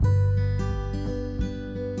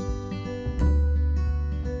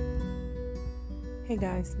Hey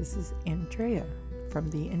guys, this is Andrea from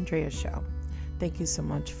The Andrea Show. Thank you so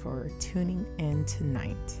much for tuning in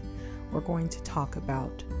tonight. We're going to talk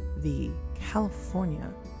about the California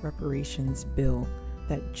reparations bill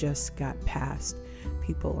that just got passed.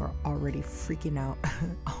 People are already freaking out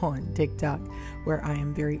on TikTok, where I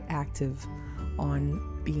am very active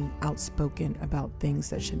on being outspoken about things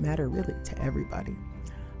that should matter really to everybody.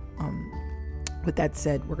 With that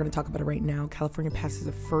said, we're going to talk about it right now. California passes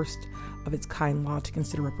a first of its kind law to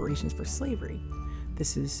consider reparations for slavery.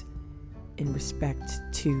 This is in respect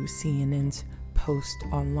to CNN's post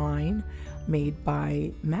online made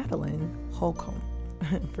by Madeline Holcomb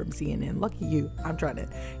from CNN. Lucky you. I'm trying to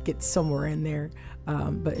get somewhere in there.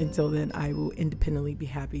 But until then, I will independently be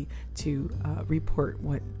happy to report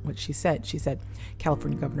what she said. She said,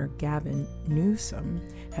 California Governor Gavin Newsom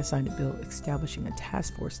has signed a bill establishing a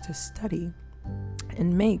task force to study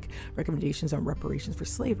and make recommendations on reparations for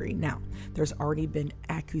slavery. Now, there's already been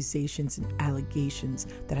accusations and allegations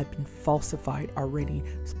that have been falsified already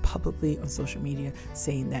publicly on social media,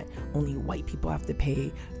 saying that only white people have to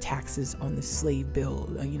pay taxes on the slave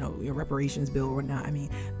bill, your reparations bill or not. I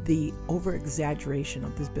mean, the over-exaggeration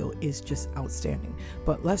of this bill is just outstanding.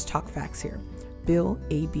 But let's talk facts here. Bill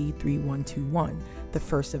AB 3121, the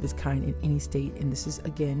first of its kind in any state, and this is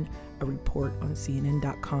again a report on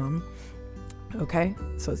CNN.com. Okay,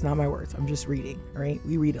 so it's not my words, I'm just reading, all right?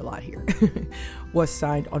 We read a lot here. Was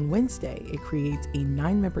signed on Wednesday. It creates a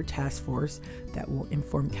 9-member task force that will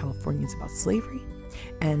inform Californians about slavery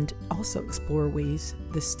and also explore ways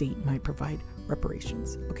the state might provide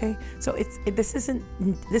reparations. Okay, so this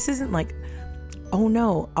isn't like, oh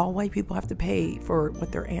no, all white people have to pay for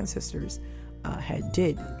what their ancestors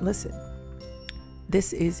did. Listen,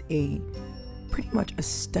 this is pretty much a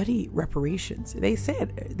study reparations. They say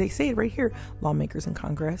it right here. Lawmakers in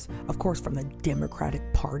Congress, of course, from the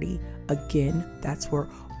Democratic Party. Again, that's where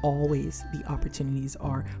always the opportunities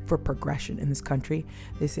are for progression in this country.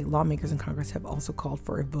 They say lawmakers in Congress have also called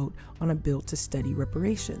for a vote on a bill to study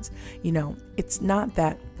reparations. It's not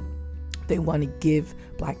that they want to give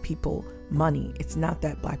black people money. It's not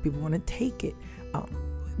that black people want to take it.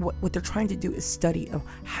 What they're trying to do is study of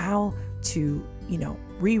how to,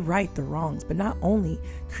 rewrite the wrongs, but not only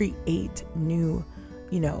create new,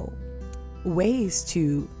 ways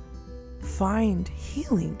to find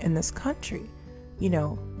healing in this country.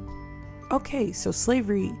 Okay, so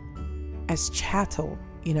slavery as chattel,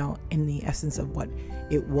 in the essence of what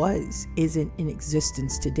it was, isn't in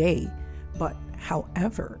existence today. But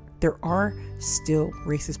however, there are still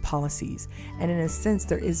racist policies. And in a sense,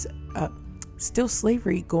 there is still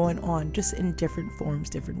slavery going on, just in different forms,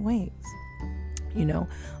 different ways.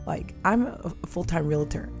 Like I'm a full-time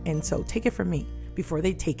realtor, and so take it from me before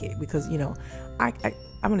they take it, because I'm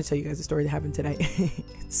going to tell you guys a story that happened today.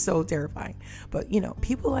 It's so terrifying, but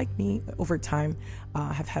people like me over time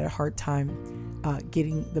have had a hard time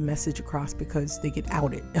getting the message across, because they get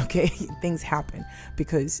outed. Okay, things happen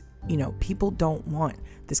because people don't want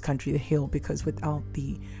this country to heal, because without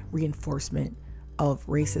the reinforcement of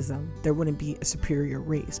racism, there wouldn't be a superior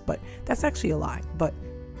race. But that's actually a lie. But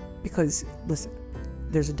because, listen,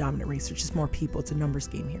 there's a dominant race. There's just more people. It's a numbers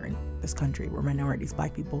game here in this country. We're minorities.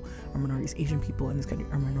 Black people are minorities. Asian people in this country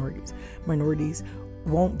are minorities. Minorities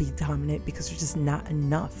won't be dominant because there's just not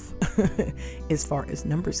enough as far as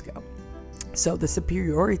numbers go. So the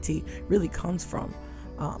superiority really comes from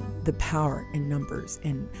the power in numbers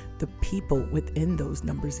and the people within those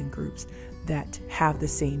numbers and groups that have the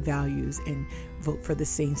same values and vote for the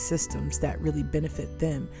same systems that really benefit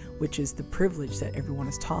them, which is the privilege that everyone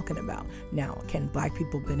is talking about. Now, can black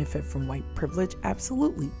people benefit from white privilege?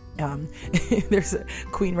 Absolutely. There's a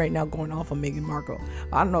queen right now going off on Meghan Markle.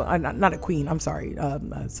 I don't know, not a queen, I'm sorry,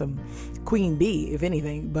 some queen bee, if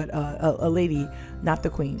anything, but a lady, not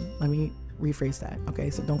the queen. Let me rephrase that. Okay,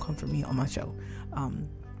 so don't come for me on my show.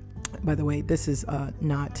 By the way, this is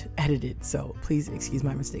not edited, so please excuse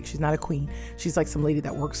my mistake. She's not a queen. She's like some lady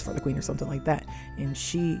that works for the queen or something like that. And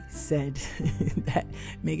she said that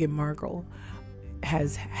Meghan Markle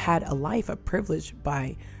has had a life of privilege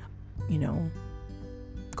by,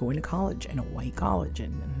 going to college in a white college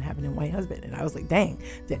and having a white husband. And I was like, dang,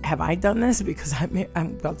 have I done this? Because I'm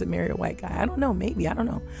about to marry a white guy. I don't know. Maybe. I don't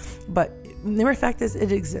know. But the mere fact is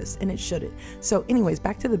it exists, and it shouldn't. So anyways,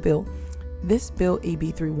 back to the bill. This bill,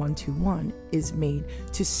 AB 3121, is made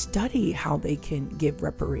to study how they can give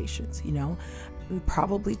reparations,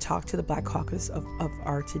 probably talk to the Black Caucus of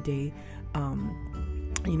our today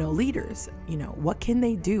leaders, what can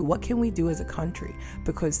they do? What can we do as a country?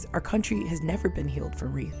 Because our country has never been healed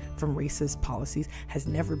from racist policies, has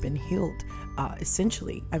never been healed,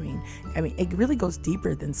 essentially. I mean, it really goes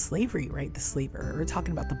deeper than slavery, right? The slavery. We're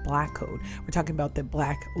talking about the Black Code. We're talking about the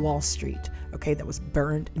Black Wall Street, okay, that was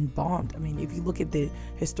burned and bombed. I mean, if you look at the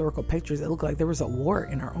historical pictures, it looked like there was a war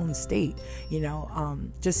in our own state.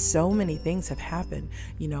 Just so many things have happened.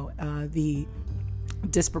 The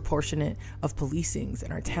disproportionate of policings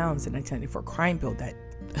in our towns, the 1994 crime bill that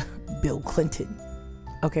Bill Clinton,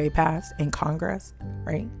 passed in Congress,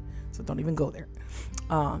 right? So don't even go there.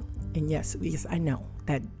 And yes, I know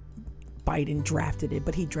that Biden drafted it,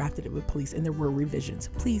 but he drafted it with police, and there were revisions.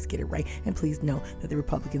 Please get it right, and please know that the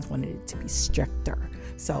Republicans wanted it to be stricter.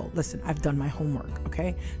 So listen, I've done my homework,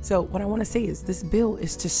 okay? So what I want to say is this bill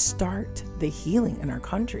is to start the healing in our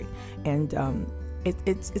country, and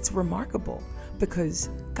it's remarkable. Because,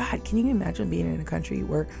 God, can you imagine being in a country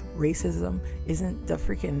where racism isn't the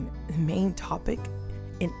freaking main topic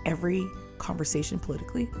in every conversation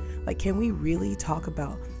politically? Like, can we really talk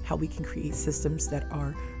about how we can create systems that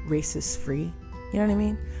are racist free? You know what I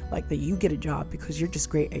mean? Like that you get a job because you're just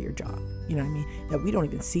great at your job. You know what I mean? That we don't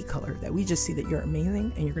even see color, that we just see that you're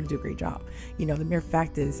amazing and you're going to do a great job. The mere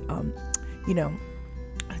fact is,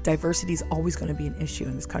 diversity is always going to be an issue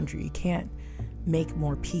in this country. You can't make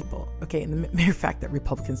more people, okay? And the mere fact that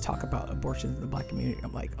Republicans talk about abortions in the Black community,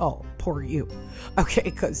 I'm like, oh, poor you, okay?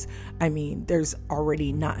 Because there's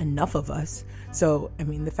already not enough of us. So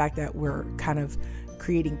the fact that we're kind of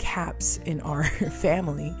creating caps in our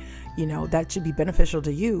family, that should be beneficial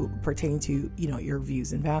to you, pertaining to your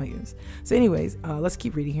views and values. So anyways, let's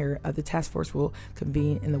keep reading here. The task force will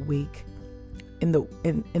convene in the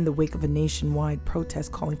wake of a nationwide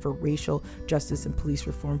protest calling for racial justice and police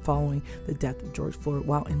reform following the death of George Floyd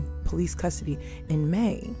while in police custody in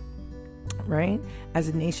May, right? As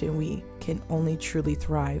a nation, we can only truly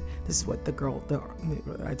thrive. This is what the girl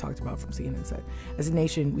I talked about from CNN said. As a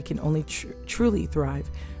nation, we can only truly thrive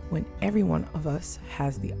when every one of us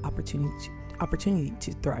has the opportunity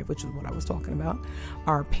to thrive, which is what I was talking about.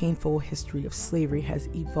 Our painful history of slavery has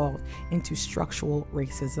evolved into structural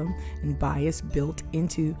racism and bias built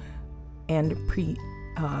into and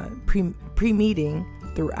pre-meeting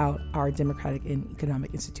throughout our democratic and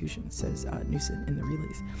economic institutions, says Newsom in the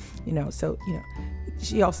release.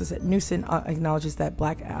 She also said Newsom acknowledges that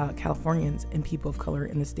Black Californians and people of color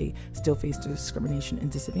in the state still face discrimination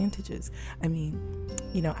and disadvantages.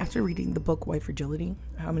 After reading the book White Fragility,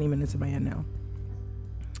 how many minutes am I at now?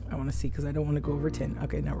 I want to see, because I don't want to go over 10.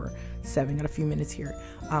 Okay, now we're 7, got a few minutes here.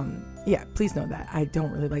 Please know that I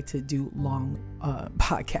don't really like to do long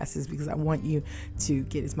podcasts, because I want you to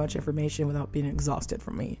get as much information without being exhausted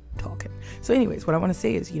from me talking. So anyways, what I want to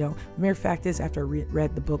say is, the mere fact is, after I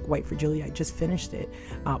read the book White Fragility, I just finished it,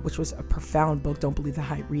 which was a profound book. Don't believe the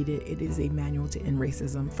hype, read it. It is a manual to end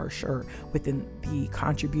racism for sure, within the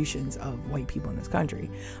contributions of white people in this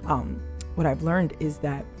country. What I've learned is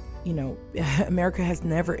that America has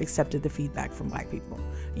never accepted the feedback from Black people.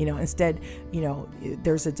 Instead,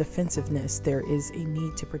 there's a defensiveness. There is a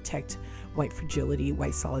need to protect white fragility,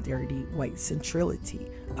 white solidarity, white centrality.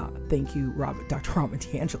 Thank you, Dr. Robert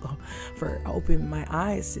DiAngelo, for opening my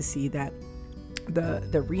eyes to see that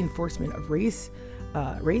the reinforcement of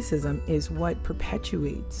racism is what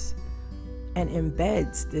perpetuates and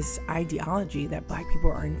embeds this ideology that Black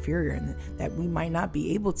people are inferior and that we might not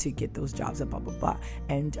be able to get those jobs, blah, blah, blah.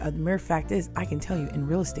 And the mere fact is, I can tell you, in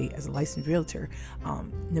real estate, as a licensed realtor,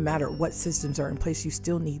 no matter what systems are in place, you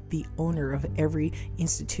still need the owner of every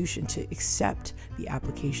institution to accept the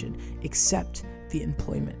application, accept the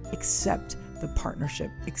employment, accept the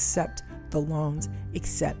partnership, accept the loans,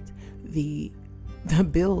 accept the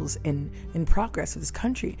bills in progress of this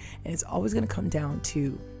country. And it's always going to come down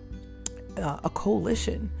to a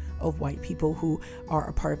coalition of white people who are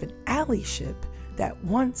a part of an allyship that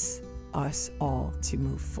wants us all to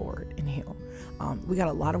move forward and heal. We got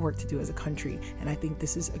a lot of work to do as a country, and I think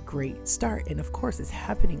this is a great start. And of course, it's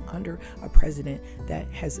happening under a president that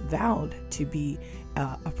has vowed to be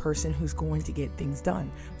a person who's going to get things done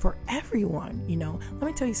for everyone. Let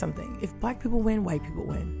me tell you something. If Black people win, white people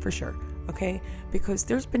win, for sure. Okay? Because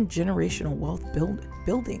there's been generational wealth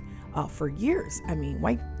building for years.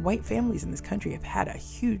 White families in this country have had a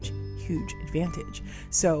huge advantage.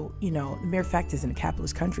 So, the mere fact is, in a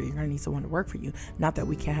capitalist country, you're going to need someone to work for you. Not that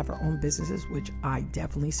we can't have our own businesses, which I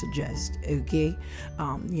definitely suggest. Okay.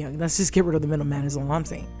 Let's just get rid of the middleman is all I'm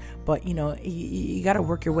saying. But, you got to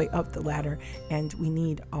work your way up the ladder, and we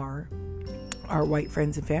need our our white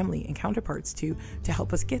friends and family and counterparts to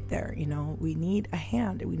help us get there. We need a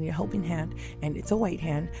hand, we need a helping hand, and it's a white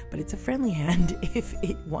hand, but it's a friendly hand if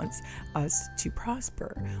it wants us to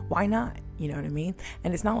prosper. Why not? You know what I mean?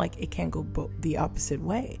 And it's not like it can't go the opposite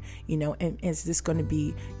way, and is this going to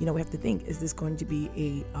be, we have to think, is this going to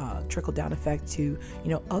be a trickle down effect to,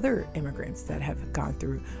 other immigrants that have gone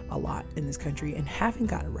through a lot in this country and haven't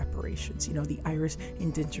gotten reparations? The Irish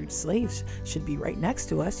indentured slaves should be right next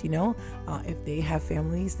to us, if they have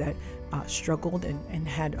families that struggled and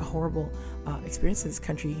had a horrible experience in this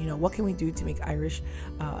country. What can we do to make Irish,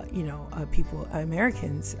 people,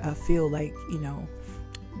 Americans, feel like,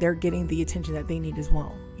 they're getting the attention that they need as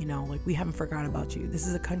well. Like, we haven't forgotten about you. This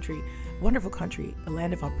is a country, wonderful country, a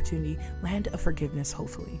land of opportunity, land of forgiveness,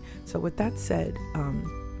 hopefully. So with that said,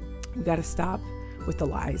 we got to stop with the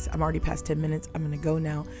lies. I'm already past 10 minutes. I'm going to go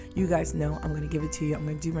now. You guys know I'm going to give it to you. I'm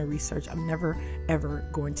going to do my research. I'm never, ever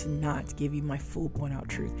going to not give you my full blown out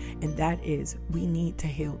truth. And that is, we need to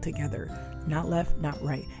heal together, not left, not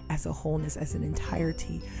right, as a wholeness, as an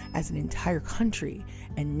entirety, as an entire country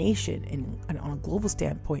and nation. And on a global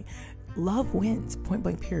standpoint, love wins, point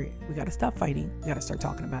blank, period. We got to stop fighting. We got to start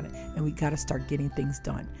talking about it. And we got to start getting things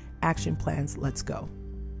done. Action plans. Let's go.